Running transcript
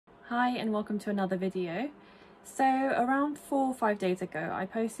Hi and welcome to another video. So around 4 or 5 days ago I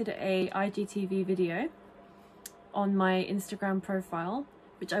posted a IGTV video on my Instagram profile,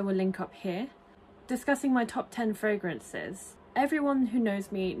 which I will link up here, discussing my top 10 fragrances. Everyone who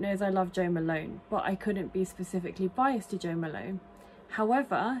knows me knows I love Jo Malone, but I couldn't be specifically biased to Jo Malone.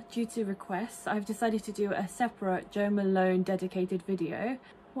 However, due to requests, I've decided to do a separate Jo Malone dedicated video.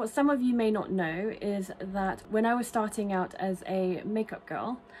 What some of you may not know is that when I was starting out as a makeup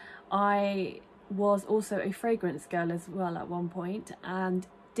girl, I was also a fragrance girl as well at one point, and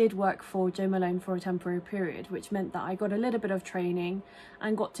did work for Jo Malone for a temporary period, which meant that I got a little bit of training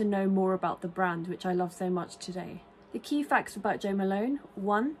and got to know more about the brand, which I love so much today. The key facts about Jo Malone: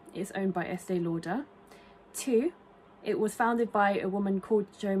 1, it's owned by Estee Lauder. 2, it was founded by a woman called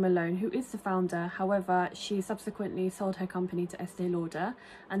Jo Malone, who is the founder. However, she subsequently sold her company to Estee Lauder,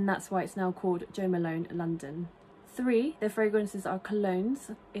 and that's why it's now called Jo Malone London. 3, their fragrances are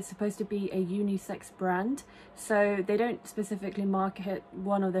colognes. It's supposed to be a unisex brand, so they don't specifically market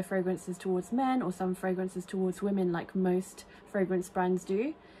one of their fragrances towards men or some fragrances towards women like most fragrance brands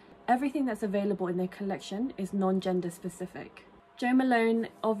do. Everything that's available in their collection is non-gender specific. Jo Malone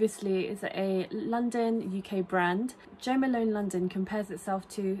obviously is a London, UK brand. Jo Malone London compares itself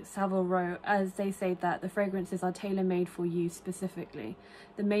to Savile Row, as they say that the fragrances are tailor-made for you specifically.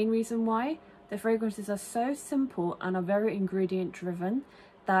 The main reason why? The fragrances are so simple and are very ingredient driven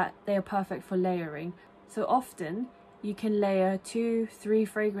that they are perfect for layering. So often you can layer 2-3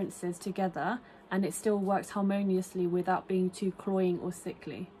 fragrances together and it still works harmoniously without being too cloying or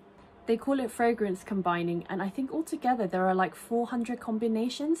sickly. They call it fragrance combining, and I think altogether there are like 400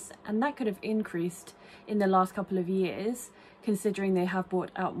 combinations, and that could have increased in the last couple of years considering they have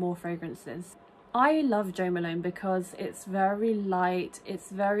brought out more fragrances. I love Jo Malone because it's very light, it's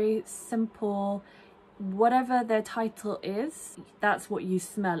very simple. Whatever their title is, that's what you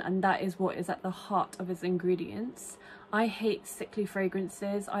smell, and that is what is at the heart of its ingredients. I hate sickly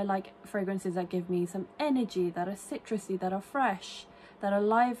fragrances. I like fragrances that give me some energy, that are citrusy, that are fresh, that are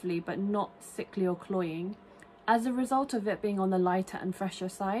lively but not sickly or cloying. As a result of it being on the lighter and fresher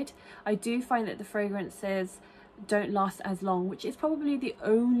side, I do find that the fragrances don't last as long, which is probably the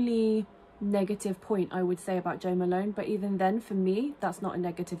only negative point I would say about Jo Malone, but even then for me that's not a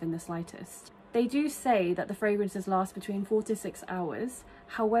negative in the slightest. They do say that the fragrances last between 4 to 6 hours.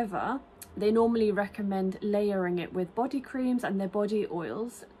 However, they normally recommend layering it with body creams and their body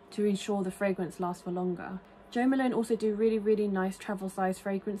oils to ensure the fragrance lasts for longer. Jo Malone also do really nice travel size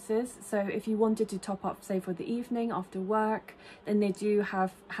fragrances, so if you wanted to top up say for the evening after work, then they do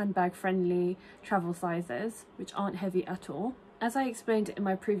have handbag friendly travel sizes which aren't heavy at all. As I explained in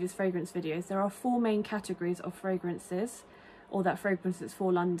my previous fragrance videos, there are 4 main categories of fragrances, or that fragrances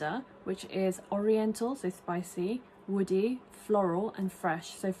fall under, which is oriental, so spicy, woody, floral and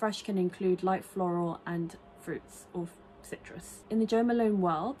fresh. So fresh can include light floral and fruits or citrus. In the Jo Malone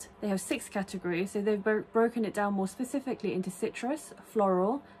world, they have 6 categories, so they've broken it down more specifically into citrus,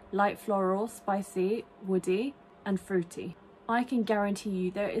 floral, light floral, spicy, woody and fruity. I can guarantee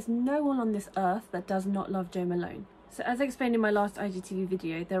you there is no one on this earth that does not love Jo Malone. So as I explained in my last IGTV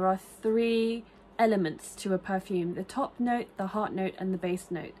video, there are 3 elements to a perfume: the top note, the heart note and the base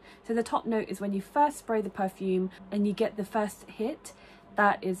note. So the top note is when you first spray the perfume and you get the first hit.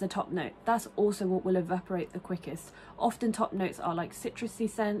 That is the top note. That's also what will evaporate the quickest. Often top notes are like citrusy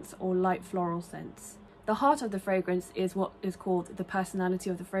scents or light floral scents. The heart of the fragrance is what is called the personality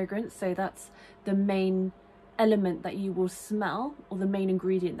of the fragrance. So that's the main element that you will smell, or the main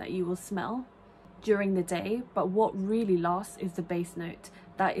ingredient that you will smell during the day, but what really lasts is the base note.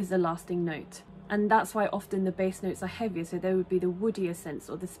 That is the lasting note, and that's why often the base notes are heavier, so they would be the woodier scents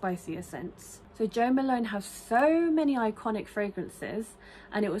or the spicier scents. So Jo Malone have so many iconic fragrances,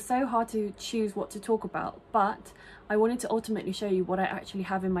 and it was so hard to choose what to talk about, but I wanted to ultimately show you what I actually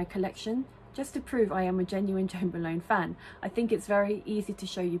have in my collection, just to prove I am a genuine Jo Malone fan. I think it's very easy to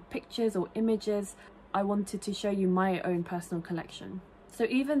show you pictures or images. I wanted to show you my own personal collection. So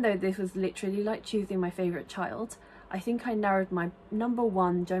even though this was literally like choosing my favourite child, I think I narrowed my number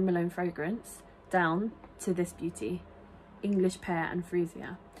 1 Jo Malone fragrance down to this beauty, English Pear and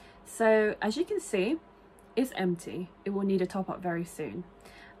Freesia. So as you can see, it's empty. It will need a top up very soon.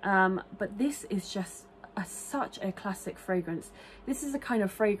 But this is just such a classic fragrance. This is the kind of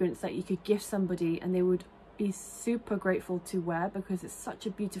fragrance that you could gift somebody and they would be super grateful to wear, because it's such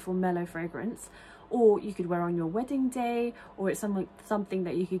a beautiful mellow fragrance. Or you could wear on your wedding day, or it's something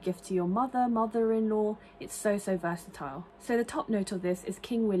that you could gift to your mother, mother-in-law. It's so versatile. So the top note of this is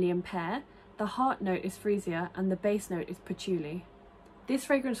King William Pear, the heart note is Freesia and the base note is Patchouli. This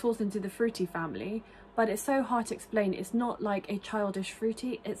fragrance falls into the fruity family, but it's so hard to explain. It's not like a childish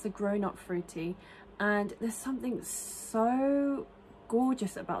fruity, it's a grown-up fruity. And there's something so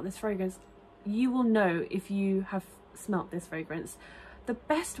gorgeous about this fragrance. You will know if you have smelt this fragrance. The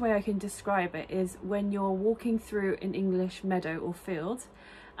best way I can describe it is when you're walking through an English meadow or field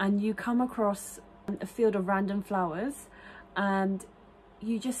and you come across a field of random flowers, and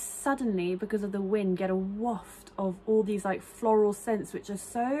you just suddenly, because of the wind, get a waft of all these like floral scents which are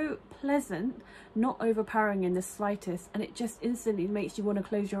so pleasant, not overpowering in the slightest, and it just instantly makes you want to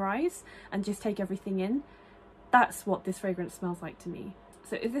close your eyes and just take everything in. That's what this fragrance smells like to me.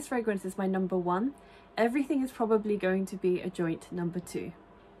 So if this fragrance is my number one, everything is probably going to be a joint number two.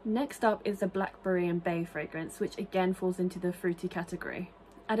 Next up is the Blackberry Bay fragrance, which again falls into the fruity category.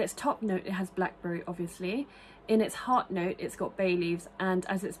 At its top note, it has blackberry, obviously. In its heart note, it's got bay leaves, and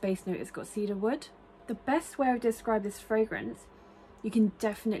as its base note, it's got cedar wood. The best way I would describe this fragrance, you can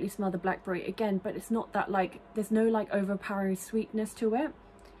definitely smell the blackberry again, but it's not that like, there's no like overpowering sweetness to it.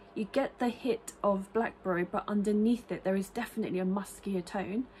 You get the hit of blackberry, but underneath it, there is definitely a muskier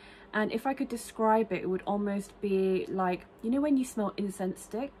tone. And if I could describe it, it would almost be like, you know when you smell incense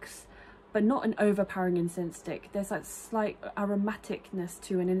sticks, but not an overpowering incense stick. There's that slight aromaticness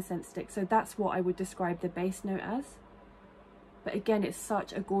to an incense stick. So that's what I would describe the base note as. But again, it's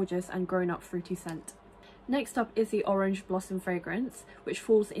such a gorgeous and grown-up fruity scent. Next up is the Orange Blossom fragrance, which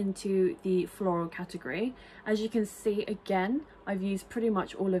falls into the floral category. As you can see, again, I've used pretty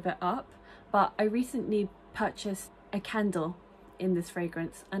much all of it up, but I recently purchased a candle in this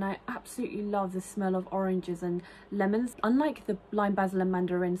fragrance, and I absolutely love the smell of oranges and lemons. Unlike the lime, basil and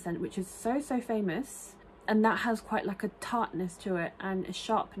mandarin scent, which is so famous, and that has quite like a tartness to it and a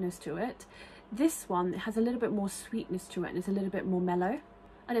sharpness to it, this one has a little bit more sweetness to it and it's a little bit more mellow.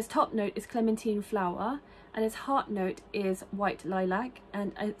 And its top note is clementine flower, and its heart note is white lilac,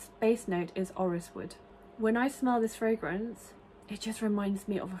 and its base note is orris wood. When I smell this fragrance, it just reminds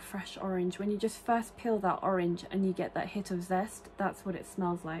me of a fresh orange. When you just first peel that orange and you get that hit of zest, that's what it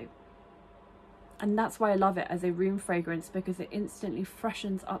smells like. And that's why I love it as a room fragrance, because it instantly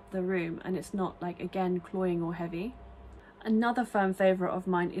freshens up the room and it's not like, again, cloying or heavy. Another firm favourite of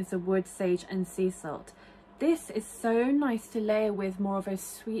mine is the wood, sage and sea salt. This is so nice to layer with more of a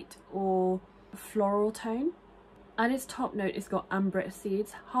sweet or floral tone. At its top note, it's got ambrette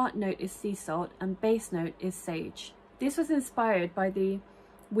seeds, heart note is sea salt, and base note is sage. This was inspired by the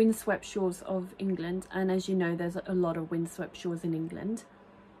windswept shores of England, and as you know, there's a lot of windswept shores in England.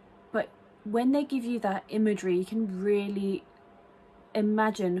 But when they give you that imagery, you can really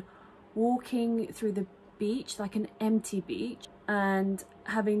imagine walking through the beach, like an empty beach, and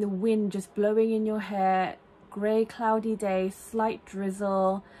having the wind just blowing in your hair, grey cloudy day, slight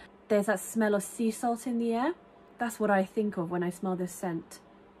drizzle. There's that smell of sea salt in the air. That's what I think of when I smell this scent.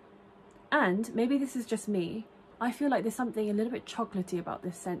 And maybe this is just me, I feel like there's something a little bit chocolatey about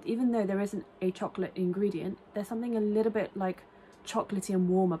this scent. Even though there isn't a chocolate ingredient, there's something a little bit like chocolatey and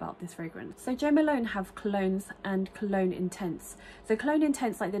warm about this fragrance. So Jo Malone have colognes and cologne intense. So cologne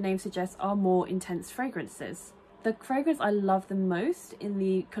intense, like the name suggests, are more intense fragrances. The fragrance I love the most in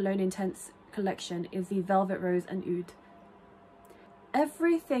the cologne intense collection is the Velvet Rose and Oud.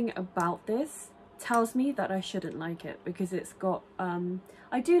 Everything about this tells me that I shouldn't like it, because it's got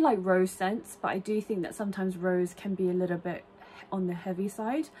I do like rose scents, but I do think that sometimes rose can be a little bit on the heavy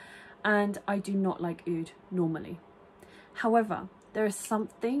side, and I do not like oud normally. However, there is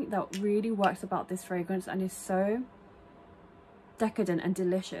something that really works about this fragrance and is so decadent and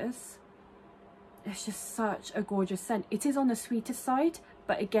delicious. It's just such a gorgeous scent. It is on the sweeter side,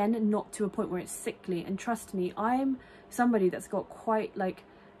 but again, not to a point where it's sickly. And trust me, I'm somebody that's got quite like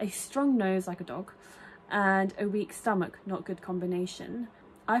a strong nose like a dog and a weak stomach, not good combination.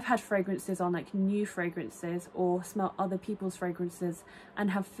 I've had fragrances on, like new fragrances, or smell other people's fragrances and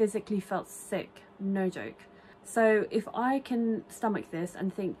have physically felt sick, no joke. So if I can stomach this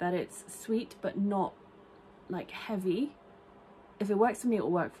and think that it's sweet but not like heavy, if it works for me,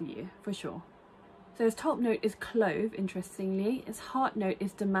 it'll work for you, for sure. So its top note is clove, interestingly, its heart note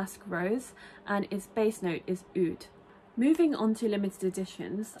is damask rose, and its base note is oud. Moving on to limited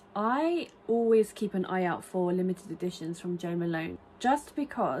editions, I always keep an eye out for limited editions from Jo Malone, just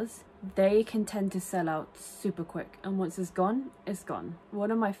because they can tend to sell out super quick, and once it's gone, it's gone.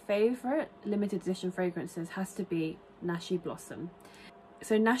 One of my favourite limited edition fragrances has to be Nashi Blossom.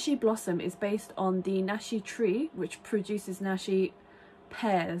 So Nashi Blossom is based on the Nashi tree, which produces Nashi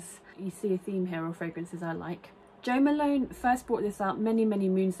pears. You see a theme here of fragrances I like. Jo Malone first brought this out many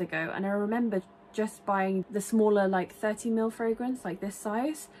moons ago, and I remember just buying the smaller like 30ml fragrance, like this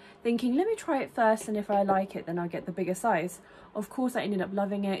size, thinking let me try it first, and if I like it then I'll get the bigger size. Of course I ended up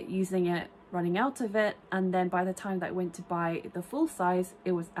loving it, using it, running out of it, and then by the time that I went to buy the full size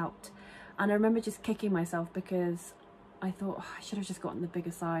it was out. And I remember just kicking myself because I thought, oh, I should have just gotten the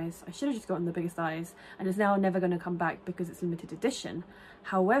bigger size. I should have just gotten the bigger size, and it's now never going to come back because it's limited edition.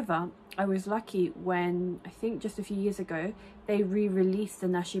 However, I was lucky when, I think just a few years ago, they re-released the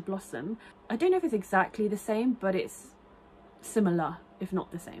Nashi Blossom. I don't know if it's exactly the same, but it's similar, if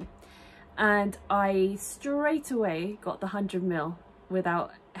not the same. And I straight away got the 100ml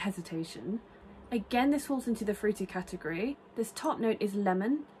without hesitation. Again, this falls into the fruity category. This top note is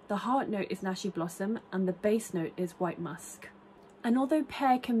lemon, the heart note is Nashi Blossom, and the base note is white musk. And although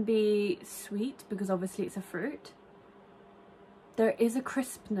pear can be sweet because obviously it's a fruit, there is a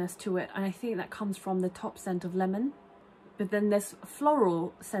crispness to it, and I think that comes from the top scent of lemon. But then there's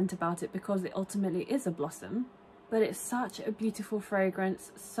floral scent about it because it ultimately is a blossom. But it's such a beautiful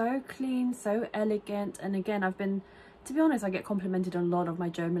fragrance, so clean, so elegant. And again, to be honest, I get complimented on a lot of my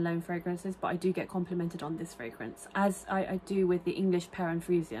Jo Malone fragrances, but I do get complimented on this fragrance, as I do with the English Pear and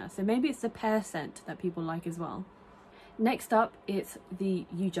Freesia. So maybe it's the pear scent that people like as well. Next up, it's the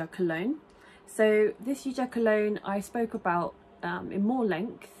Yuja cologne. So this Yuja cologne I spoke about in more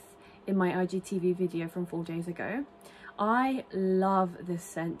length in my IGTV video from 4 days ago. I love this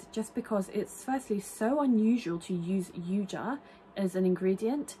scent just because it's firstly so unusual to use Yuja as an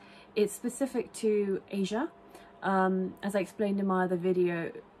ingredient. It's specific to Asia. As I explained in my other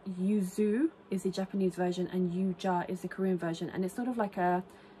video, yuzu is the Japanese version and yuja is the Korean version, and it's sort of like a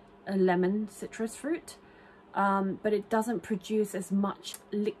lemon citrus fruit, but it doesn't produce as much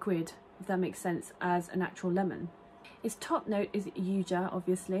liquid, if that makes sense, as an actual lemon. Its top note is yuja,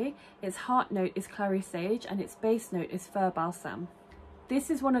 obviously, its heart note is clary sage, and its base note is fir balsam. This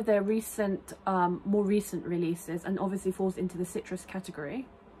is one of their recent, more recent releases, and obviously falls into the citrus category.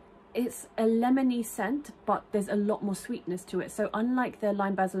 It's a lemony scent, but there's a lot more sweetness to it. So unlike the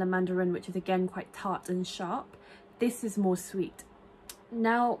lime, basil and mandarin, which is again quite tart and sharp, this is more sweet.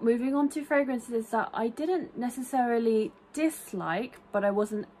 Now, moving on to fragrances that I didn't necessarily dislike, but I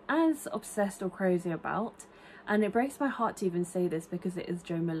wasn't as obsessed or crazy about. And it breaks my heart to even say this because it is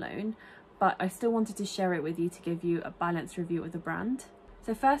Jo Malone, but I still wanted to share it with you to give you a balanced review of the brand.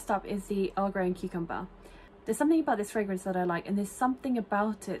 So first up is the Earl Grey and Cucumber. There's something about this fragrance that I like, and there's something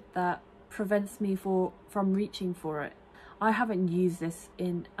about it that prevents me from reaching for it. I haven't used this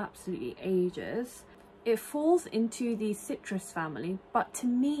in absolutely ages. It falls into the citrus family, but to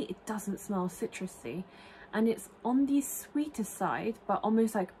me it doesn't smell citrusy, and it's on the sweeter side, but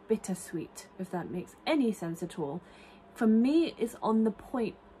almost like bittersweet, if that makes any sense at all. For me, it's on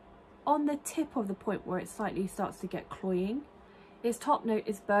the tip of the point where it slightly starts to get cloying. Its top note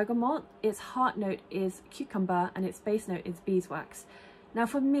is bergamot, its heart note is cucumber, and its base note is beeswax. Now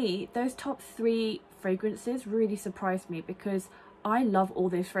for me, those top 3 fragrances really surprised me because I love all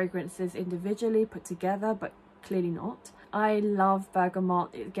those fragrances individually put together, but clearly not. I love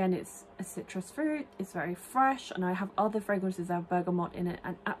bergamot. Again, it's a citrus fruit, it's very fresh, and I have other fragrances that have bergamot in it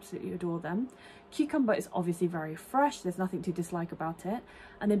and absolutely adore them. Cucumber is obviously very fresh, there's nothing to dislike about it.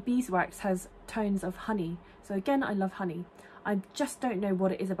 And then beeswax has tones of honey. So again, I love honey. I just don't know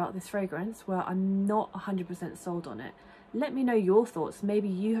what it is about this fragrance where I'm not 100% sold on it. Let me know your thoughts. Maybe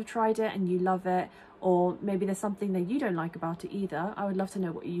you have tried it and you love it, or maybe there's something that you don't like about it either. I would love to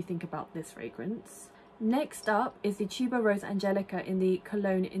know what you think about this fragrance. Next up is the Tuberose Angelica in the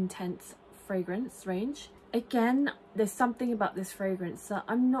Cologne Intense fragrance range. Again, there's something about this fragrance that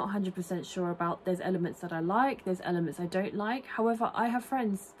I'm not 100% sure about. There's elements that I like, there's elements I don't like. However, I have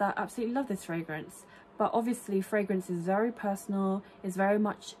friends that absolutely love this fragrance. But obviously fragrance is very personal, is very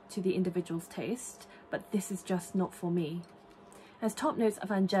much to the individual's taste, but this is just not for me. It has top notes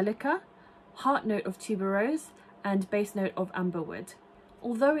of Angelica, heart note of tuberose, and base note of amberwood.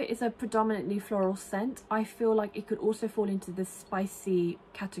 Although it is a predominantly floral scent, I feel like it could also fall into the spicy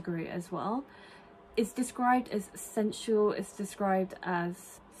category as well. It's described as sensual, it's described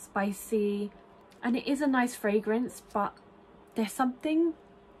as spicy, and it is a nice fragrance, but there's something,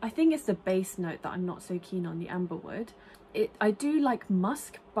 I think it's the base note that I'm not so keen on, the amberwood. I do like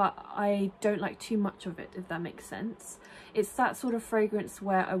musk, but I don't like too much of it, if that makes sense. It's that sort of fragrance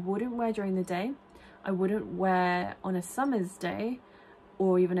where I wouldn't wear during the day, I wouldn't wear on a summer's day,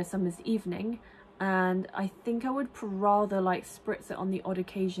 or even a summer's evening, and I think I would rather like spritz it on the odd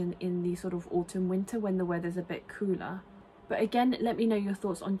occasion in the sort of autumn winter when the weather's a bit cooler. But again, let me know your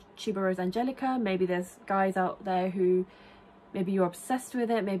thoughts on Tuberose Angelica. Maybe there's guys out there who maybe you're obsessed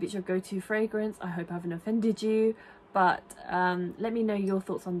with it, maybe it's your go-to fragrance. I hope I haven't offended you, but let me know your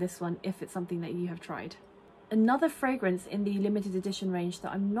thoughts on this one if it's something that you have tried. Another fragrance in the limited edition range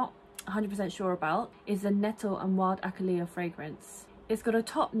that I'm not 100% sure about is the Nettle and Wild Achillea fragrance. It's got a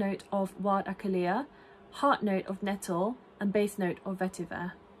top note of Wild Achillea, heart note of Nettle, and base note of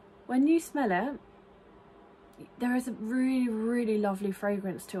Vetiver. When you smell it, there is a really lovely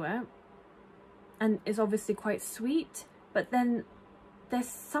fragrance to it, and it's obviously quite sweet, but then there's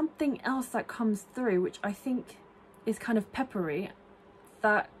something else that comes through which I think is kind of peppery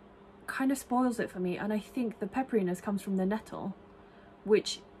that kind of spoils it for me, and I think the pepperiness comes from the nettle,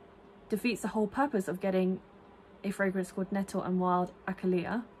 which defeats the whole purpose of getting a fragrance called Nettle and Wild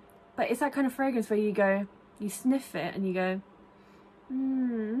Achillea. But it's that kind of fragrance where you go, you sniff it and you go,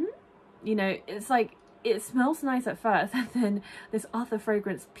 you know, it's like, it smells nice at first, and then this other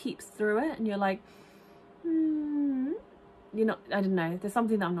fragrance peeps through it and you're like, you're not, I don't know, there's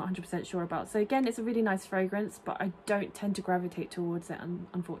something that I'm not 100% sure about. So again, it's a really nice fragrance, but I don't tend to gravitate towards it,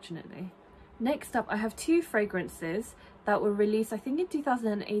 unfortunately. Next up, I have two fragrances that were released, I think in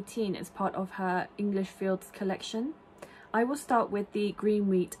 2018, as part of her English Fields collection. I will start with the Green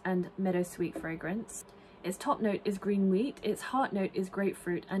Wheat and Meadowsweet fragrance. Its top note is green wheat, its heart note is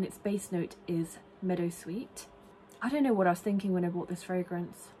grapefruit, and its base note is meadowsweet. I don't know what I was thinking when I bought this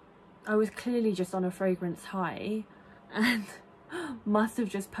fragrance. I was clearly just on a fragrance high and must have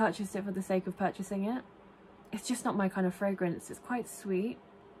just purchased it for the sake of purchasing it. It's just not my kind of fragrance. It's quite sweet,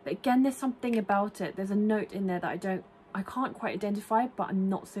 but again, there's something about it. There's a note in there that I can't quite identify, but I'm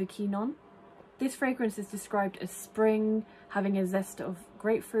not so keen on. This fragrance is described as spring, having a zest of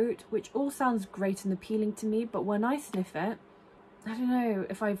grapefruit, which all sounds great and appealing to me, but when I sniff it, I don't know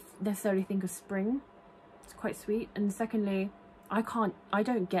if I necessarily think of spring. It's quite sweet, and secondly, I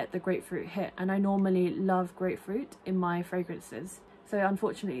don't get the grapefruit hit, and I normally love grapefruit in my fragrances, so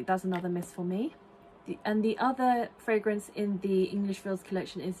unfortunately that's another miss for me. And the other fragrance in the English Fields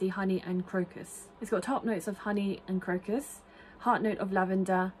collection is the Honey and Crocus. It's got top notes of honey and crocus, heart note of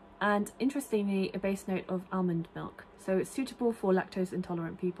lavender, and interestingly a base note of almond milk, so it's suitable for lactose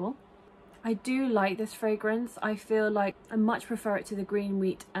intolerant people. I do like this fragrance. I feel like I much prefer it to the Green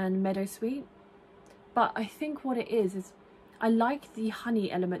Wheat and Meadowsweet, but I think what it is I like the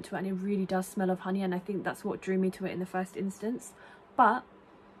honey element to it, and it really does smell of honey, and I think that's what drew me to it in the first instance, but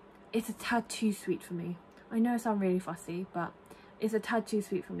it's a tad too sweet for me. I know I sound really fussy, but it's a tad too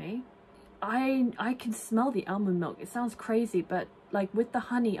sweet for me. I can smell the almond milk. It sounds crazy, but like with the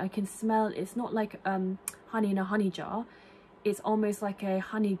honey, I can smell, it's not like honey in a honey jar. It's almost like a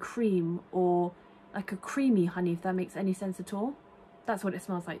honey cream, or like a creamy honey, if that makes any sense at all. That's what it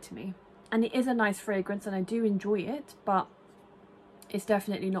smells like to me. And it is a nice fragrance and I do enjoy it, but it's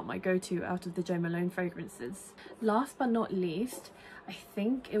definitely not my go-to out of the Jo Malone fragrances. Last but not least, I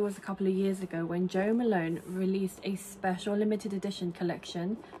think it was a couple of years ago when Jo Malone released a special limited edition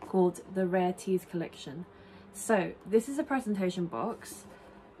collection called the Rare Teas collection. So this is a presentation box.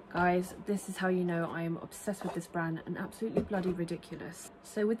 Guys, this is how you know I am obsessed with this brand and absolutely bloody ridiculous.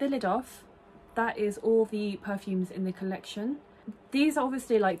 So with the lid off, that is all the perfumes in the collection. These are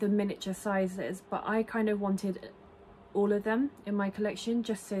obviously like the miniature sizes, but I kind of wanted all of them in my collection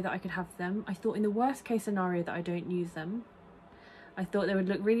just so that I could have them. I thought in the worst case scenario that I don't use them. I thought they would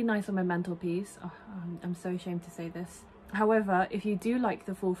look really nice on my mantelpiece. Oh, I'm so ashamed to say this. However, if you do like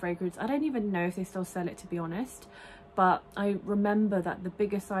the full fragrance, I don't even know if they still sell it, to be honest, but I remember that the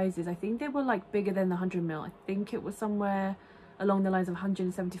bigger sizes, I think they were like bigger than the 100ml. I think it was somewhere along the lines of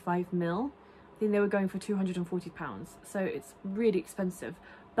 175ml. I think they were going for £240, so it's really expensive.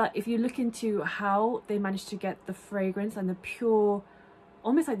 But if you look into how they managed to get the fragrance and the pure,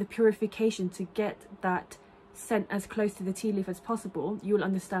 almost like the purification to get that scent as close to the tea leaf as possible, you'll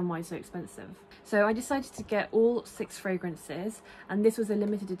understand why it's so expensive. So I decided to get all 6 fragrances, and this was a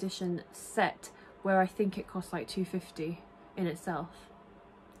limited edition set where I think it cost like £250 in itself.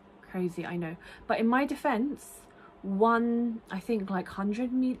 Crazy, I know. But in my defense, one, I think like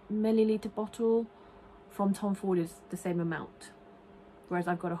 100ml bottle from Tom Ford is the same amount, whereas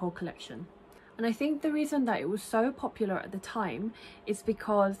I've got a whole collection. And I think the reason that it was so popular at the time is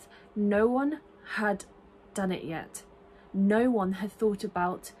because no one had done it yet. No one had thought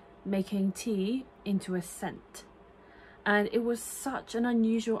about making tea into a scent, and it was such an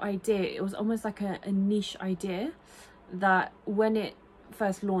unusual idea. It was almost like a niche idea that when it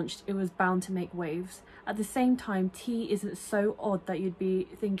first launched, it was bound to make waves. At the same time, tea isn't so odd that you'd be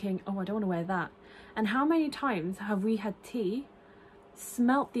thinking, oh, I don't want to wear that. And how many times have we had tea,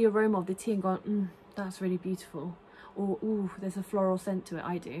 smelt the aroma of the tea and gone, that's really beautiful, or ooh, there's a floral scent to it?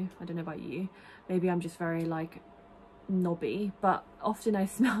 I do. I don't know about you. Maybe I'm just very like knobby, but often I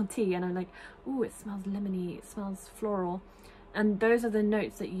smell tea and I'm like, oh, it smells lemony, it smells floral. And those are the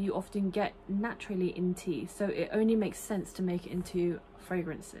notes that you often get naturally in tea, so it only makes sense to make it into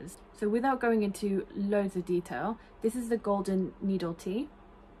fragrances. So without going into loads of detail, this is the Golden Needle tea.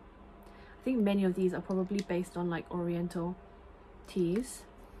 I think many of these are probably based on like Oriental teas.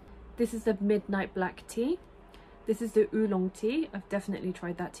 This is the Midnight Black tea. This is the Oolong tea. I've definitely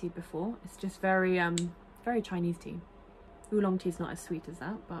tried that tea before. It's just very very Chinese tea. Oolong tea is not as sweet as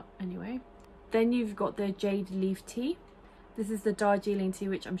that, but anyway. Then you've got the Jade Leaf tea. This is the Darjeeling tea,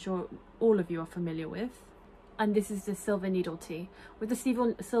 which I'm sure all of you are familiar with. And this is the Silver Needle tea. With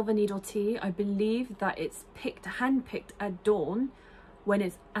the Silver Needle tea, I believe that it's hand-picked at dawn when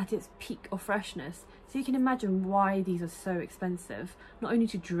it's at its peak of freshness. So you can imagine why these are so expensive, not only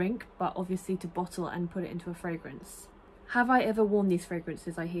to drink, but obviously to bottle and put it into a fragrance. Have I ever worn these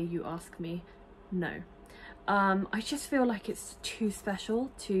fragrances, I hear you ask me? No. I just feel like it's too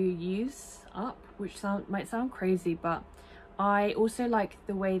special to use up, which might sound crazy, but I also like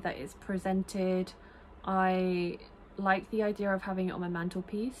the way that it's presented. I like the idea of having it on my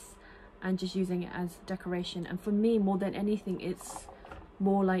mantelpiece and just using it as decoration. And for me, more than anything, it's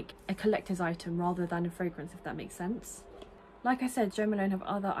more like a collector's item rather than a fragrance, if that makes sense. Like I said, Jo Malone have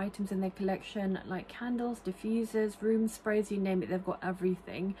other items in their collection like candles, diffusers, room sprays, you name it, they've got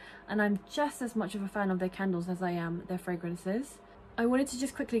everything. And I'm just as much of a fan of their candles as I am their fragrances. I wanted to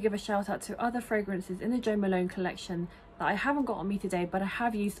just quickly give a shout out to other fragrances in the Jo Malone collection that I haven't got on me today, but I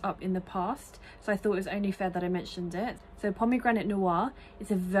have used up in the past, so I thought it was only fair that I mentioned it. So Pomegranate Noir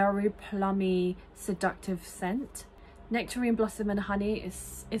is a very plummy, seductive scent. Nectarine Blossom and Honey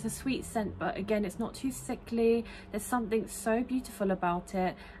is a sweet scent, but again, it's not too sickly. There's something so beautiful about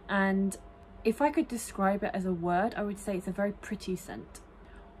it, and if I could describe it as a word, I would say it's a very pretty scent.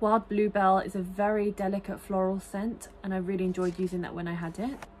 Wild Bluebell is a very delicate floral scent, and I really enjoyed using that when I had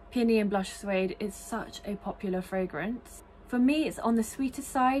it. Peony and Blush Suede is such a popular fragrance. For me, it's on the sweeter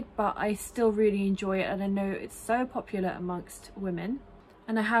side, but I still really enjoy it, and I know it's so popular amongst women.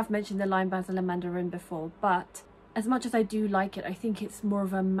 And I have mentioned the Lime Basil and Mandarin before, but as much as I do like it, I think it's more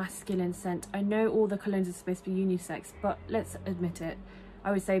of a masculine scent. I know all the colognes are supposed to be unisex, but let's admit it.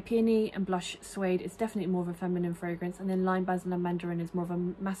 I would say Peony and Blush Suede is definitely more of a feminine fragrance, and then Lime Basil and Mandarin is more of a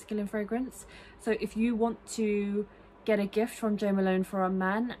masculine fragrance. So if you want to get a gift from Jo Malone for a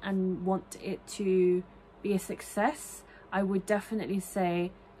man and want it to be a success, I would definitely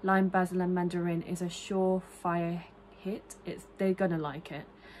say Lime Basil and Mandarin is a surefire hit. They're gonna like it.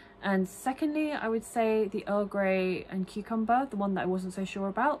 And secondly, I would say the Earl Grey and Cucumber, the one that I wasn't so sure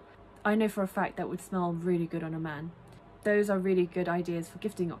about. I know for a fact that would smell really good on a man. Those are really good ideas for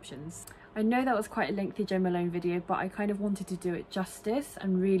gifting options. I know that was quite a lengthy Jo Malone video, but I kind of wanted to do it justice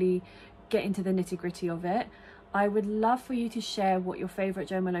and really get into the nitty-gritty of it. I would love for you to share what your favourite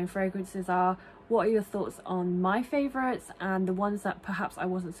Jo Malone fragrances are. What are your thoughts on my favourites and the ones that perhaps I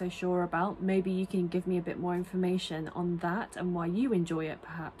wasn't so sure about? Maybe you can give me a bit more information on that and why you enjoy it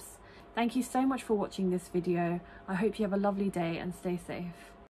perhaps. Thank you so much for watching this video. I hope you have a lovely day and stay safe.